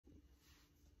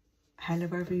Hello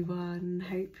everyone,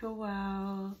 hope you're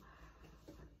well.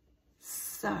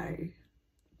 So,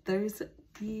 those of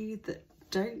you that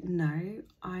don't know,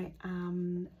 I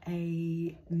am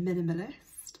a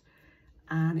minimalist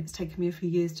and it's taken me a few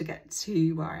years to get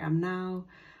to where I am now,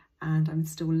 and I'm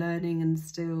still learning and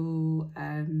still,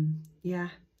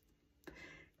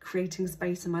 creating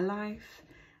space in my life.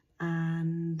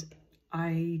 And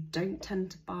I don't tend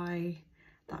to buy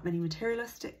that many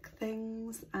materialistic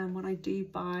things, and when I do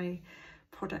buy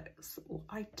products or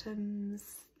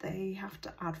items, they have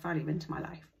to add value into my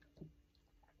life.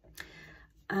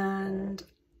 And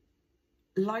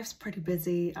life's pretty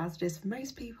busy, as it is for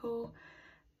most people,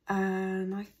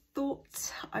 and I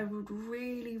thought I would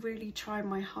really try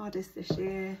my hardest this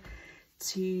year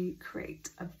to create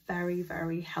a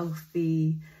very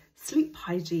healthy sleep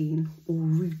hygiene or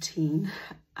routine.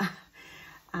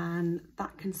 And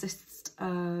that consists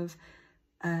of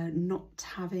not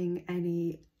having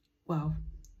any,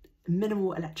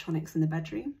 minimal electronics in the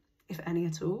bedroom, if any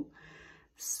at all.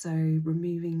 So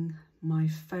removing my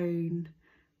phone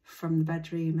from the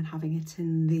bedroom and having it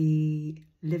in the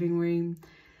living room,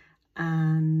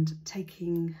 and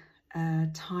taking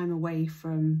time away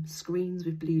from screens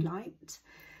with blue light,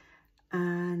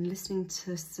 and listening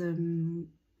to some,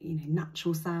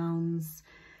 natural sounds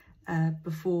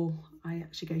before I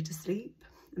actually go to sleep,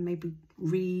 and maybe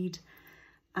read,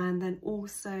 and then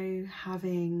also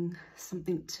having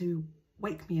something to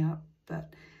wake me up,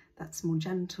 but that's more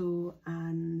gentle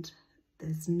and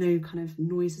there's no kind of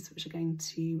noises which are going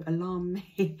to alarm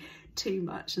me too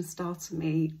much and startle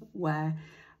me, where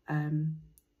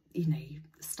you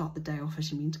start the day off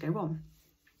as you mean to go on.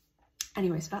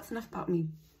 Anyway, so that's enough about me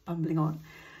bumbling on.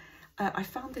 I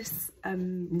found this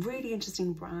really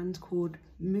interesting brand called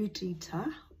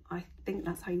Mudita. I think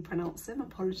that's how you pronounce them.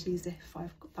 Apologies if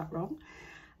I've got that wrong.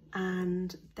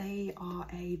 And they are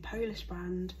a Polish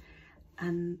brand,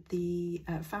 and the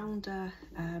founder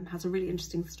has a really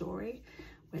interesting story,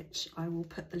 which I will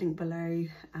put the link below,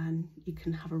 and you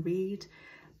can have a read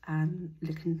and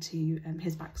look into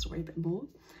his backstory a bit more.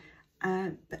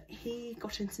 But he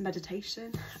got into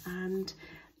meditation, and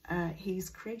he's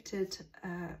created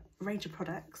a range of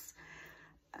products,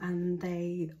 and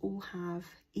they all have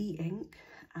e-ink,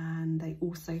 and they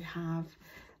also have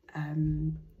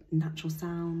natural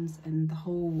sounds, and the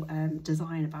whole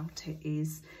design about it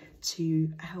is to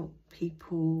help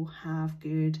people have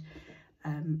good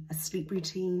a sleep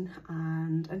routine,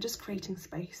 and just creating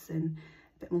space and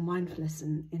a bit more mindfulness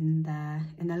in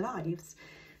their lives.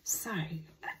 So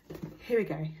here we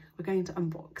go, we're going to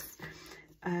unbox.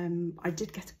 I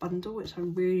did get a bundle, which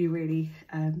I'm really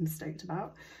stoked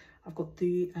about. I've got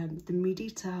the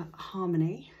Mudita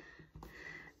Harmony,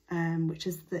 which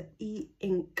is the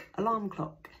e-ink alarm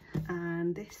clock,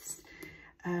 and this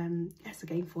yes,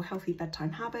 again for healthy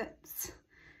bedtime habits.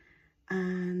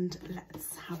 And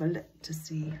let's have a look to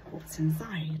see what's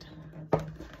inside.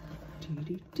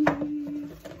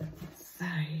 So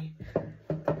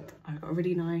I've got a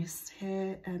really nice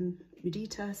here,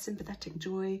 Mudita, sympathetic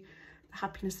joy, the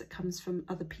happiness that comes from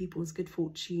other people's good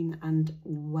fortune and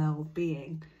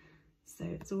well-being. So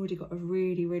it's already got a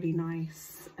really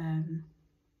nice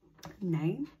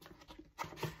name.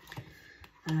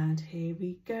 And here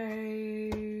we go.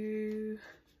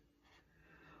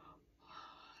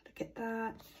 Look at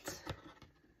that.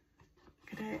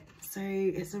 Look at it. So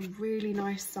it's a really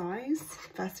nice size,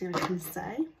 first thing I can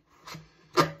say.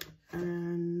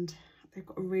 And they've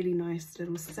got a really nice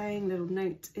little saying, little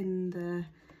note in the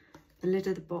lid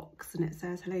of the box, and it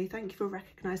says, "Hello, thank you for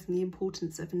recognising the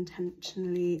importance of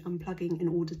intentionally unplugging in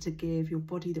order to give your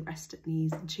body the rest it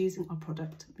needs, and choosing our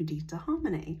product, Mudita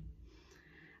Harmony.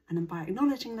 And then by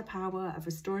acknowledging the power of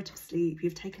restorative sleep,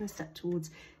 you've taken a step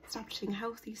towards establishing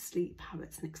healthy sleep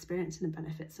habits and experiencing the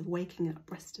benefits of waking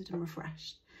up rested and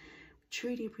refreshed. We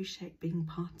truly appreciate being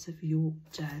part of your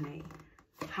journey."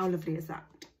 How lovely is that?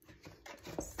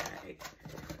 So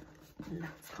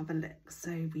let's have a look.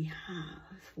 So we have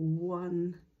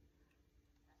one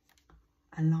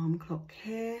alarm clock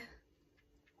here,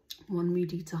 one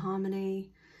Mudita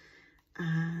Harmony,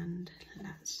 and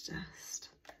let's just,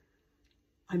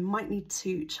 I might need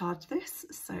to charge this,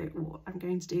 so what I'm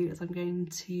going to do is I'm going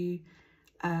to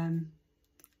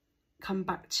come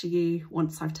back to you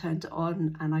once I've turned it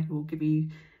on, and I will give you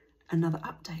another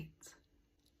update.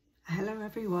 Hello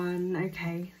everyone.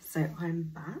 Okay, so I'm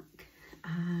back,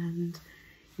 and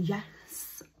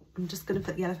yes, I'm just going to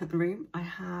put the elephant in the room. I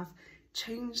have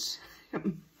changed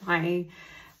my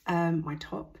my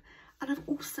top, and I've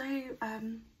also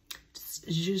just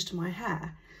zhuzhed my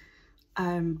hair.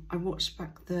 I watched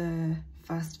back the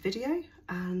first video,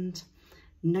 and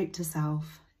note to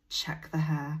self, check the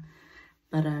hair.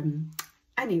 But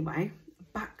anyway,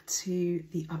 back to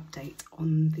the update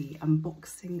on the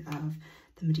unboxing of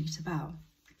the Mudita bell.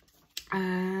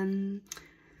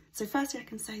 So firstly, I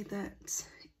can say that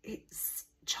it's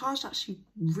charged actually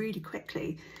really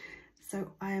quickly.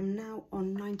 So I am now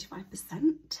on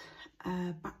 95%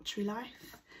 battery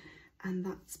life, and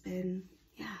that's been,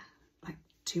 yeah, like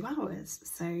 2 hours.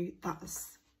 So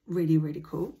that's really, really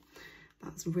cool.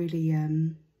 That's really,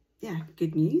 yeah,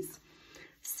 good news.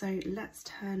 So let's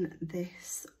turn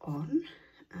this on,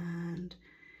 and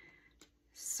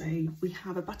so we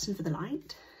have a button for the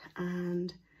light,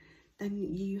 and then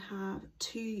you have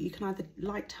you can either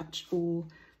light touch or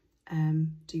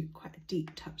do quite a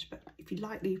deep touch, but if you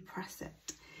lightly press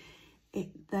it, it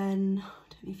then, I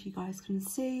don't know if you guys can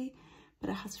see, but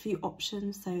it has a few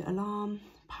options. So alarm,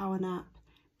 power nap,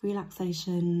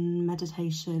 relaxation,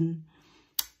 meditation,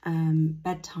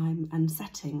 bedtime, and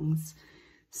settings.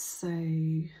 So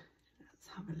let's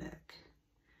have a look.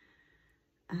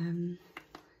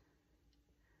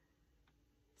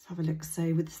 Let's have a look.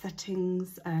 So with the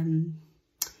settings,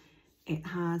 it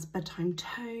has bedtime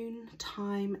tone,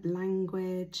 time,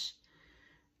 language,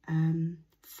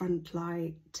 front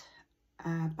light,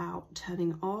 about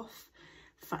turning off,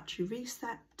 factory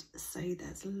reset. So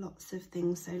there's lots of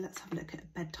things. So let's have a look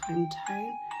at bedtime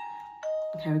tone.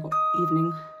 Okay, we've got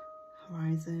evening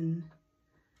horizon,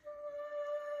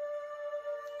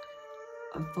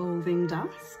 evolving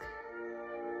dusk.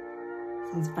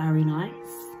 Sounds very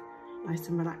nice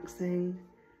and relaxing.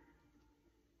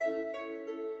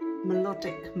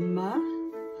 Melodic mirth,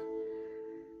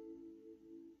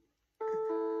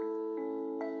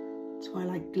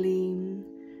 twilight gleam.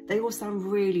 They all sound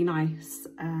really nice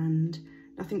and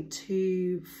nothing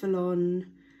too full on.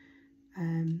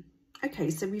 Okay,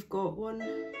 so we've got 1,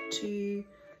 2,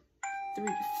 3,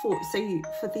 4. So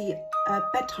for the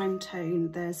bedtime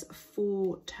tone, there's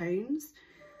 4 tones.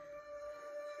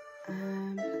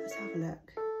 Let's have a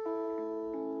look.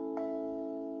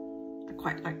 I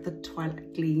quite like the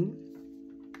twilight gleam,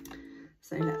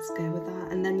 so let's go with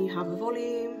that. And then you have a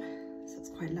volume, so it's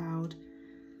quite loud.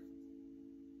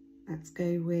 Let's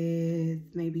go with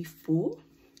maybe 4.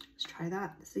 Let's try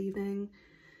that this evening.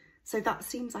 So that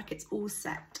seems like it's all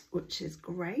set, which is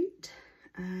great.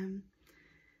 I'm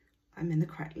in the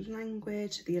correct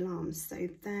language, the alarms. So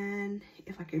then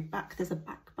if I go back, there's a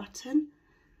back button.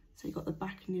 So you've got the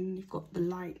back and then you've got the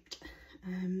light.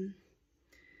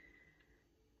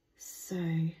 So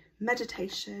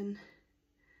meditation,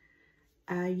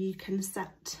 you can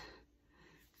set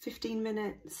 15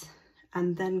 minutes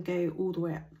and then go all the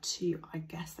way up to, I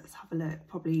guess, let's have a look,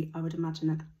 probably I would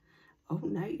imagine it. Oh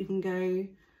no, you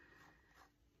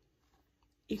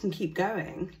can keep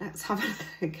going. Let's have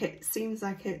a look. It seems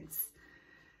like it's,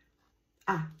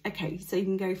 okay, so you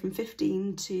can go from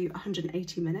 15 to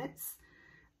 180 minutes.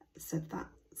 So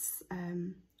that's a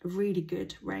really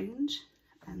good range.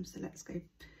 So let's go,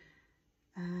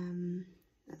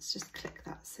 let's just click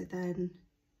that. So then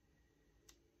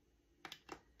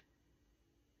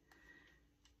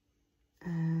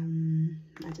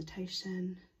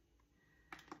meditation,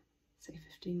 say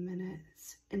 15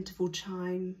 minutes, interval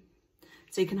chime.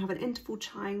 So you can have an interval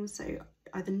chime, so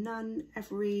either none,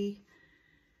 every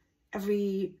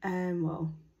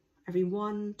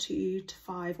 1, 2 to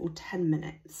 5 or 10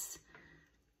 minutes.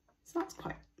 So that's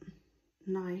quite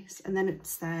nice. And then it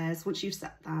says, once you've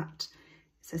set that,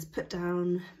 it says put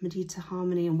down Mudita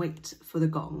harmony and wait for the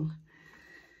gong.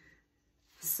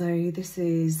 So this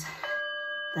is,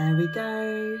 there we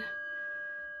go,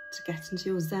 to get into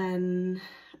your zen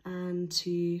and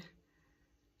to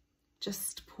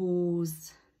just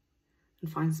pause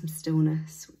and find some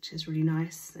stillness, which is really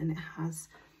nice. And it has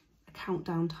a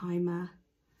countdown timer.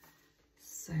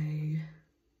 So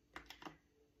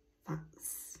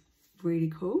that's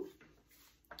really cool.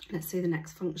 Let's see the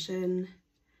next function.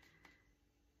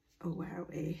 Oh, where are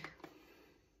we?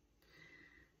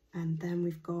 And then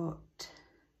we've got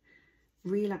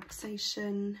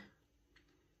relaxation.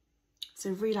 So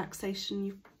relaxation,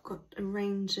 you've got a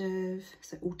range of,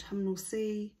 so autumnal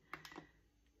sea.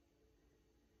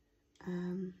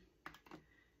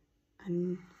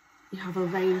 And you have a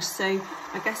range, so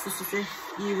I guess this is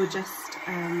if you were just,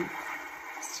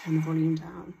 let's turn the volume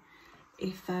down.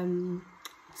 If when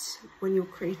you're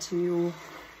creating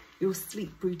your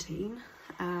sleep routine,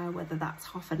 whether that's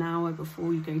half an hour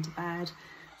before you go to bed,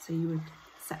 so you would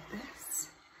set this,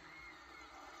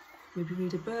 maybe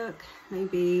read a book,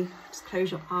 maybe just close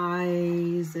your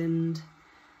eyes and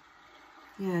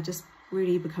yeah, just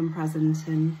really become present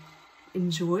and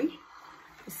enjoy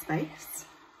the space.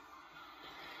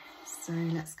 So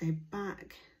let's go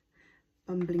back,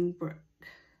 Bumbling Brook.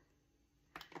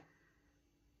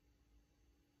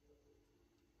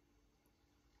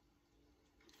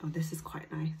 Oh, this is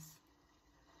quite nice.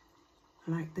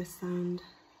 I like this sound.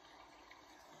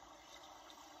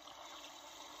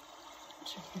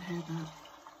 You can hear that.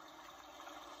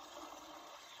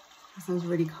 That sounds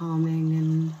really calming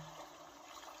and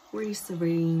really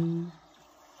serene.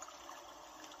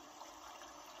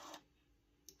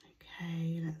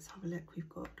 Okay, let's have a look. We've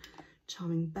got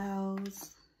Charming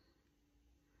Bells.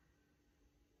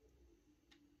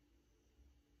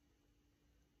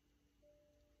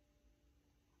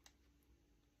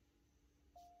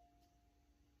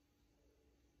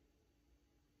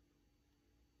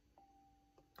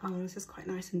 Oh, this is quite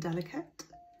nice and delicate.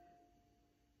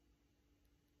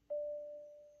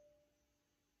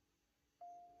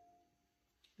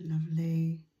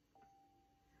 Lovely.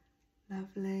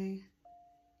 Lovely.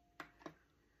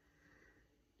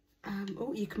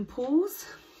 Oh, you can pause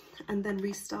and then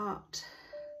restart.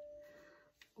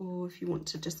 Or if you want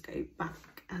to just go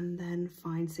back and then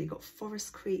find, so you've got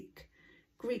Forest Creek,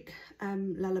 Greek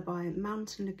Lullaby,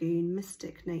 Mountain Lagoon,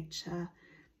 Mystic Nature,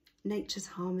 Nature's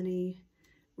Harmony,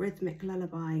 Rhythmic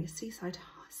Lullaby, Seaside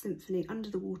Symphony, Under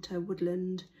the Water,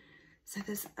 Woodland. So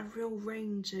there's a real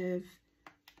range of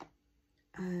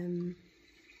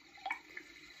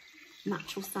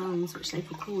natural sounds which they've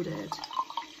recorded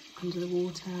under the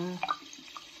water.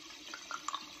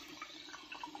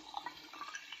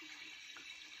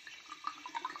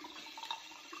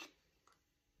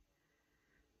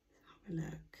 Have a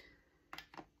look.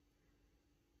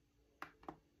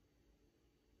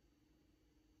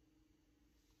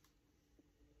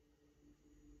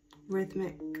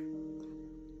 Rhythmic.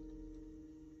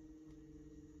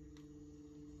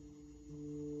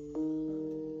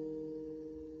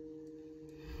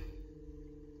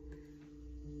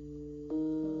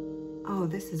 Oh,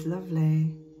 this is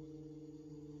lovely.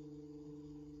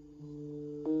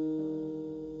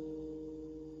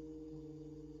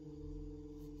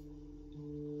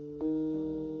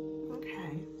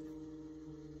 Okay.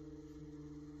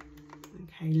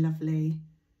 Okay, lovely.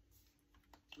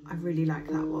 I really like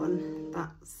that one.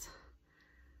 That's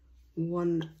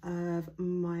one of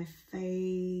my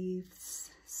faves.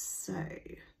 So,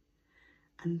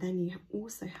 and then you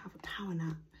also have a power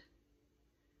nap.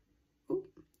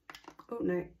 Oh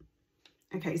no.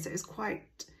 Okay, so it's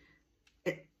quite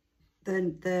the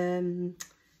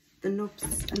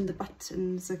knobs and the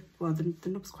buttons are, well, the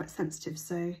knob's quite sensitive,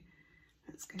 so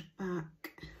let's go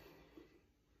back.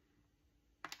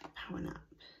 Power nap.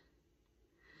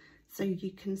 So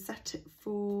you can set it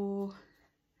for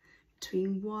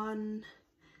between 1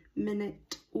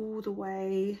 minute all the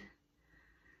way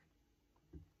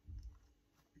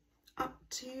up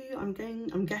to, I'm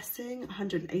guessing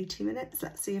 180 minutes.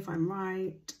 Let's see if I'm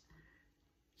right.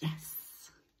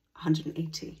 Yes,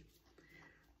 180.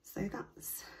 So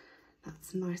that's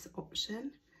a nice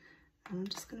option. And I'm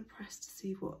just going to press to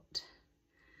see what,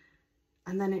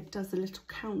 and then it does a little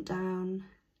countdown.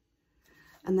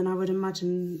 And then I would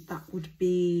imagine that would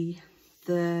be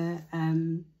the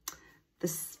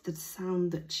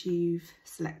sound that you've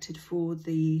selected for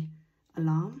the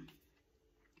alarm.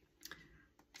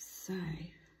 So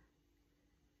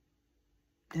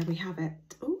there we have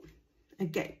it. Oh,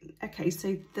 again, okay,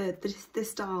 so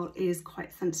this dial is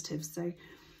quite sensitive, so let's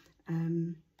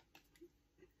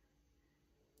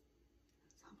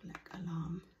have a look.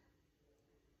 Alarm.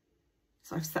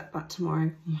 So I've set that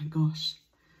tomorrow. Oh my gosh.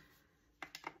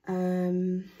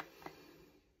 And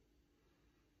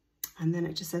then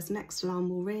it just says next alarm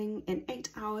will ring in 8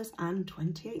 hours and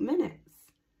 28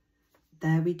 minutes.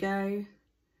 There we go.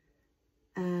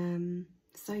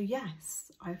 So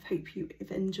yes, I hope you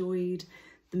have enjoyed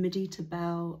the Mudita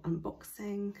bell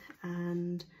unboxing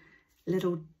and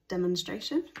little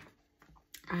demonstration,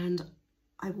 and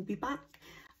I will be back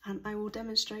and I will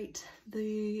demonstrate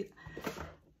the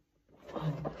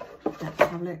let's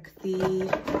have a look, the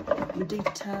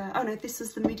Mudita, oh no, this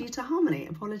was the Mudita Harmony,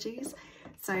 apologies.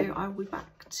 So I'll be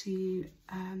back to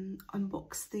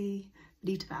unbox the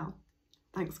Mudita bell.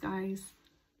 Thanks guys.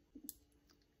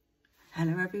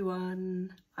 Hello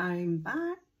everyone, I'm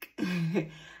back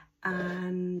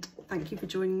and thank you for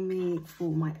joining me for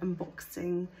my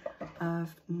unboxing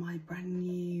of my brand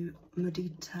new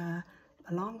Mudita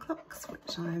alarm clocks,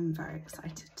 which I'm very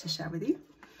excited to share with you.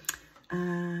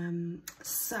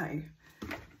 So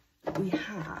we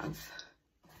have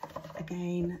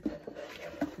again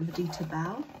the Mudita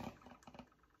bell.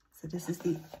 So this is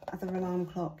the other alarm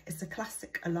clock. It's a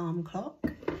classic alarm clock,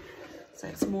 so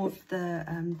it's more of the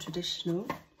traditional.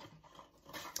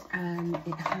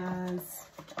 It has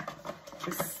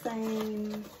the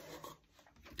same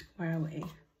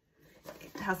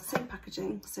has the same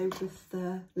packaging, so with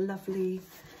the lovely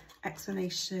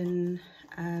explanation,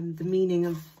 the meaning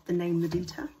of the name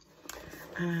Mudita.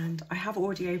 And I have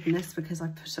already opened this because I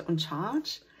put it on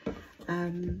charge,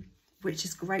 which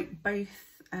is great.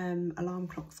 Both alarm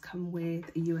clocks come with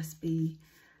a USB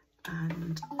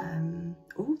and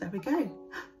oh, there we go.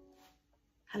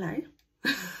 Hello.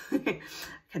 Okay,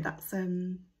 that's a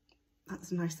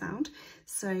nice sound.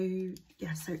 So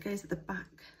yeah, so it goes at the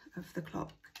back of the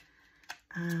clock,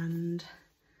 and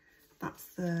that's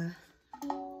the,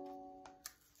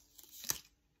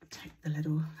 take the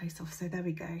little face off. So there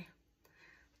we go.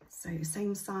 So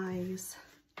same size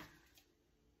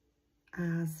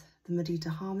as the Mudita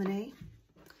Harmony,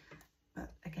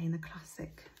 but again the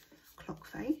classic clock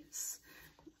face.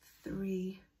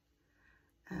 3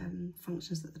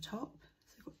 functions at the top.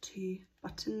 So we've got 2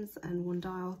 buttons and 1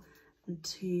 dial and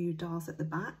 2 dials at the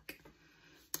back.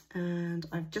 And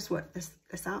I've just worked this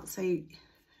out. So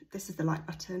this is the light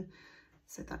button,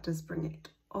 so that does bring it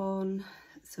on.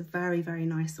 It's a very, very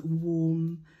nice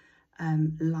warm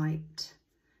light.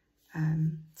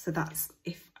 So that's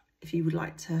if you would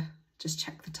like to just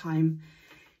check the time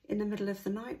in the middle of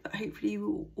the night, but hopefully you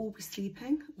will all be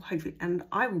sleeping, or hopefully, and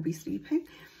I will be sleeping.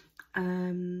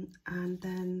 And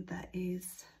then there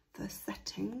is the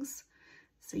settings.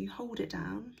 So you hold it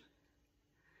down,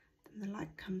 then the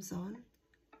light comes on,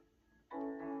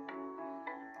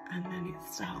 and then it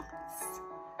starts.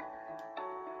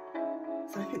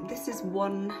 So I think this is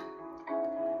one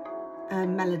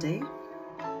melody.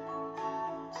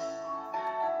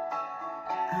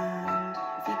 And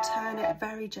if you turn it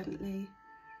very gently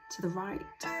to the right,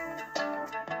 there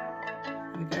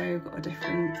we go, got a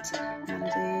different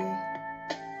melody.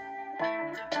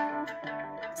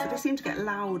 So they seem to get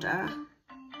louder.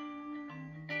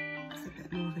 It's a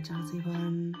bit more of a jazzy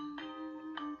one.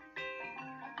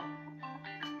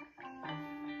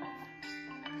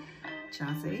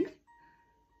 Jazzy.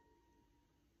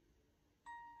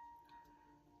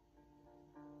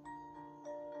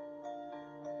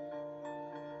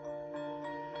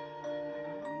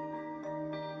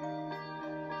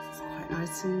 This is quite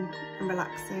nice and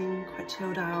relaxing, quite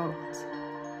chilled out.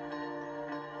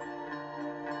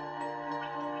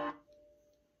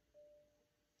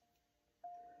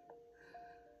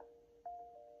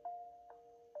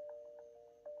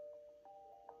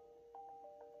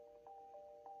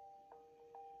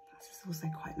 This is also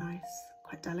quite nice,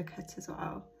 quite delicate as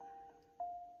well.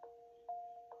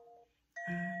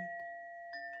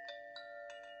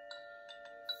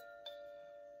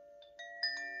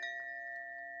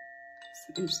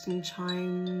 Some interesting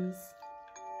chimes.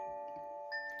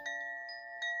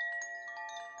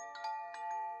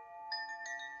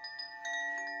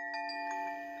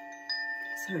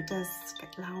 So it does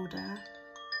get louder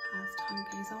as time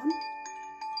goes on.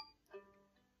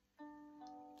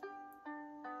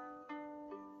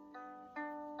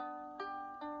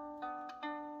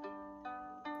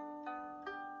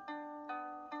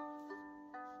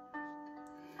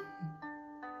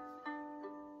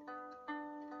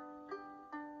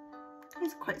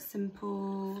 It's quite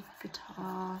simple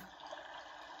guitar,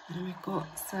 and then we've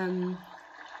got some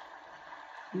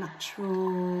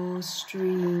natural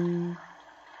stream,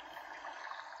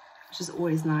 which is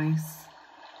always nice.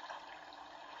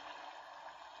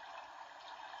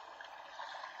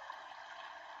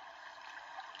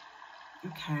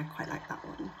 Okay, I quite like that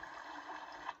one.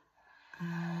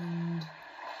 And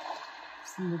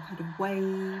some more kind of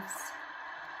waves.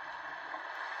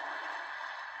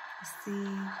 You see.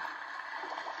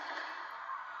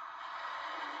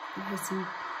 And here's some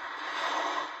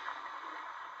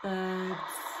birds.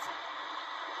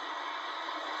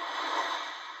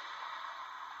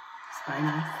 It's very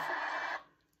nice.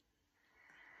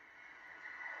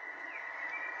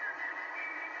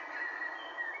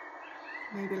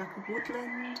 Maybe like a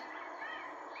woodland.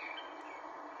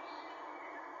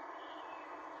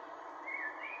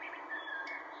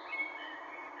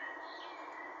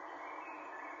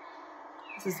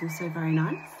 This is also very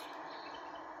nice.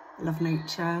 I love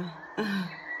nature.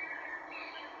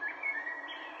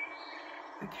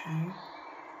 Okay,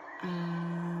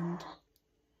 and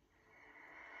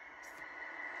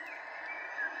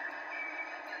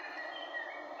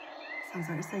sounds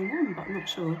like the same one, but I'm not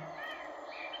sure.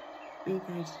 We go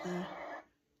to the,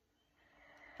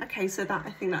 okay, so that,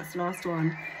 I think that's the last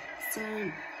one. So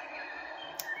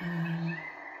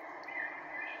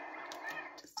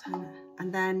just turn it,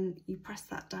 and then you press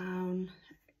that down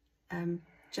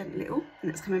gently. Oh,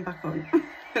 and it's coming back on.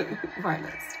 Right,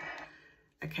 let's,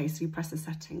 okay, so you press the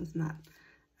settings, and that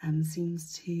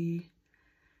seems to,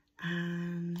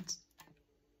 and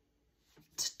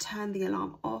to turn the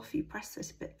alarm off, you press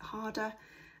it a bit harder,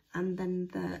 and then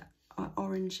the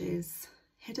orange is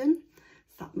hidden.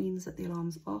 So that means that the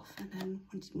alarm's off, and then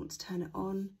when you want to turn it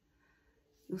on,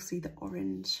 you'll see the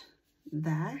orange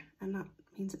there, and that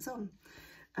means it's on.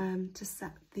 To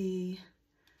set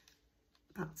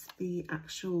that's the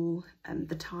actual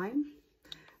the time,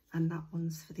 and that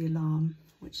one's for the alarm,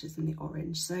 which is in the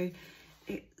orange. So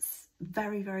it's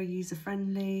very, very user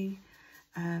friendly,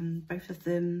 both of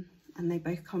them, and they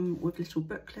both come with little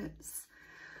booklets.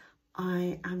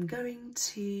 I am going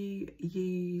to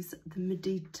use the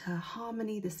Mudita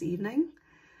Harmony this evening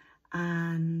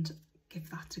and give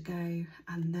that a go,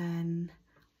 and then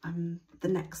the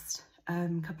next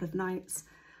couple of nights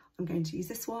I'm going to use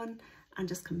this one and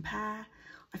just compare.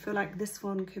 I feel like this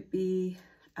one could be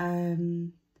a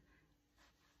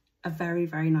very,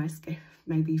 very nice gift,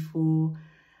 maybe for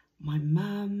my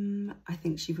mum. I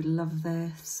think she would love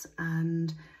this,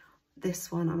 and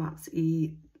this one I'm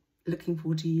absolutely looking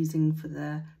forward to using for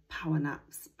the power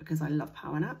naps, because I love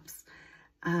power naps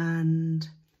and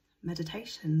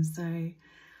meditation. So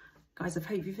guys, I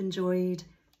hope you've enjoyed.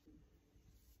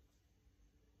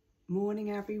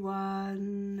 Morning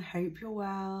everyone, hope you're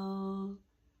well.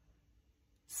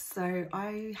 So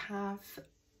I have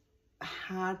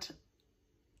had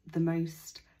the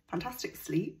most fantastic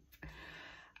sleep,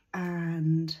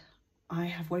 and I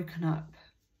have woken up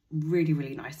really,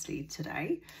 really nicely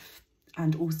today.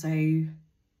 And also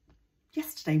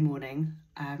yesterday morning,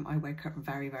 I woke up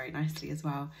very, very nicely as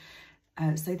well.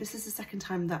 So this is the second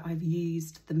time that I've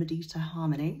used the Mudita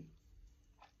Harmony.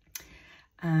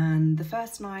 And the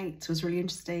first night was really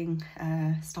interesting,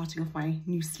 starting off my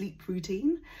new sleep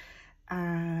routine.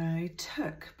 I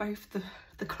took both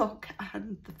the clock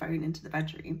and the phone into the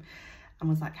bedroom and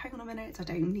was like, hang on a minute, I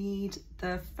don't need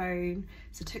the phone.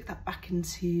 So I took that back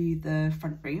into the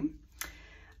front room.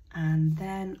 And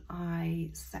then I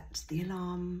set the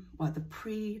alarm, well,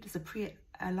 there's a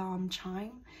pre-alarm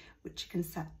chime, which you can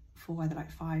set for either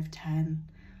like 5, 10,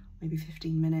 maybe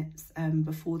 15 minutes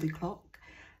before the clock.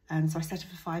 So I set it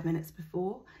for 5 minutes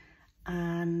before,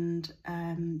 and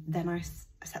then I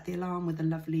set the alarm with a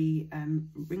lovely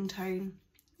ringtone,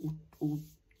 or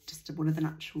just one of the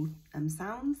natural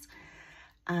sounds.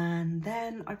 And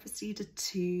then I proceeded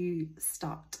to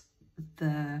start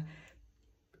the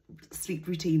sleep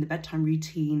routine, the bedtime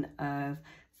routine of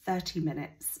 30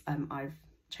 minutes I've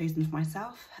chosen for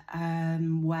myself,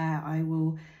 where I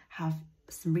will have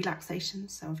some relaxation.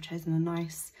 So I've chosen a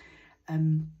nice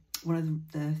one of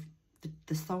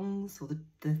the songs or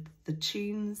the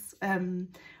tunes on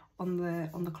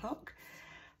the clock,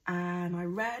 and I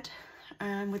read,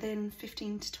 and within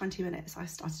 15 to 20 minutes I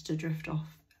started to drift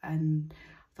off, and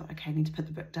I thought, okay, I need to put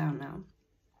the book down now.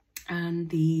 And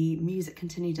the music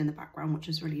continued in the background, which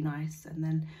was really nice, and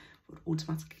then would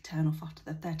automatically turn off after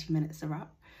the 30 minutes are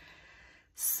up.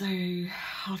 So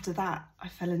after that, I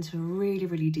fell into a really,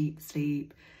 really deep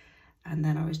sleep, and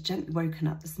then I was gently woken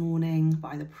up this morning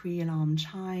by the pre-alarm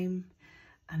chime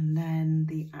and then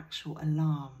the actual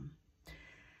alarm.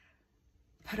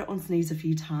 Put it on snooze a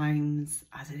few times,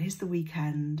 as it is the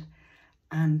weekend,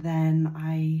 and then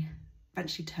I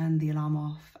eventually turned the alarm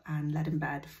off and led in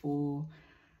bed for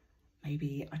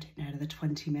maybe, I don't know, another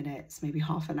 20 minutes, maybe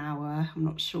half an hour, I'm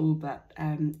not sure, but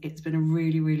it's been a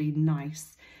really, really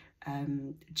nice,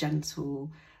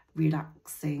 gentle,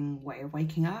 relaxing way of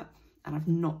waking up, and I've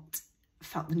not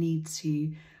felt the need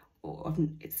to, or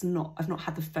I've not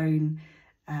had the phone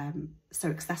so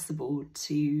accessible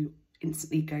to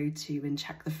instantly go to and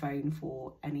check the phone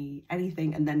for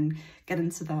anything, and then get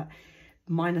into that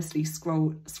mindlessly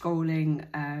scrolling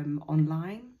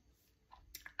online.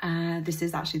 This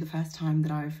is actually the first time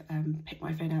that I've picked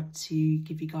my phone up to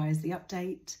give you guys the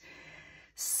update.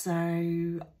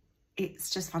 So it's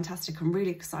just fantastic. I'm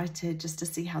really excited just to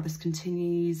see how this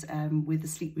continues with the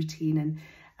sleep routine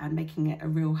and making it a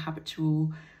real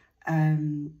habitual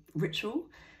ritual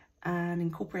and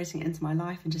incorporating it into my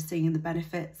life and just seeing the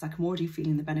benefits. Like, I'm already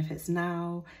feeling the benefits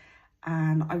now,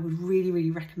 and I would really, really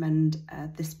recommend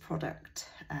this product.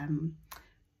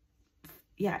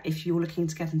 Yeah, if you're looking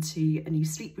to get into a new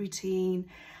sleep routine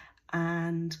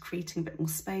and creating a bit more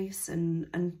space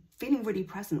and feeling really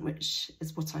present, which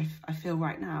is what I feel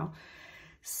right now.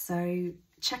 So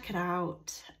check it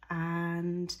out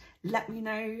and let me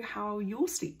know how your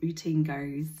sleep routine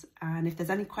goes. And if there's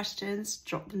any questions,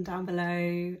 drop them down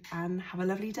below, and have a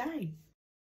lovely day.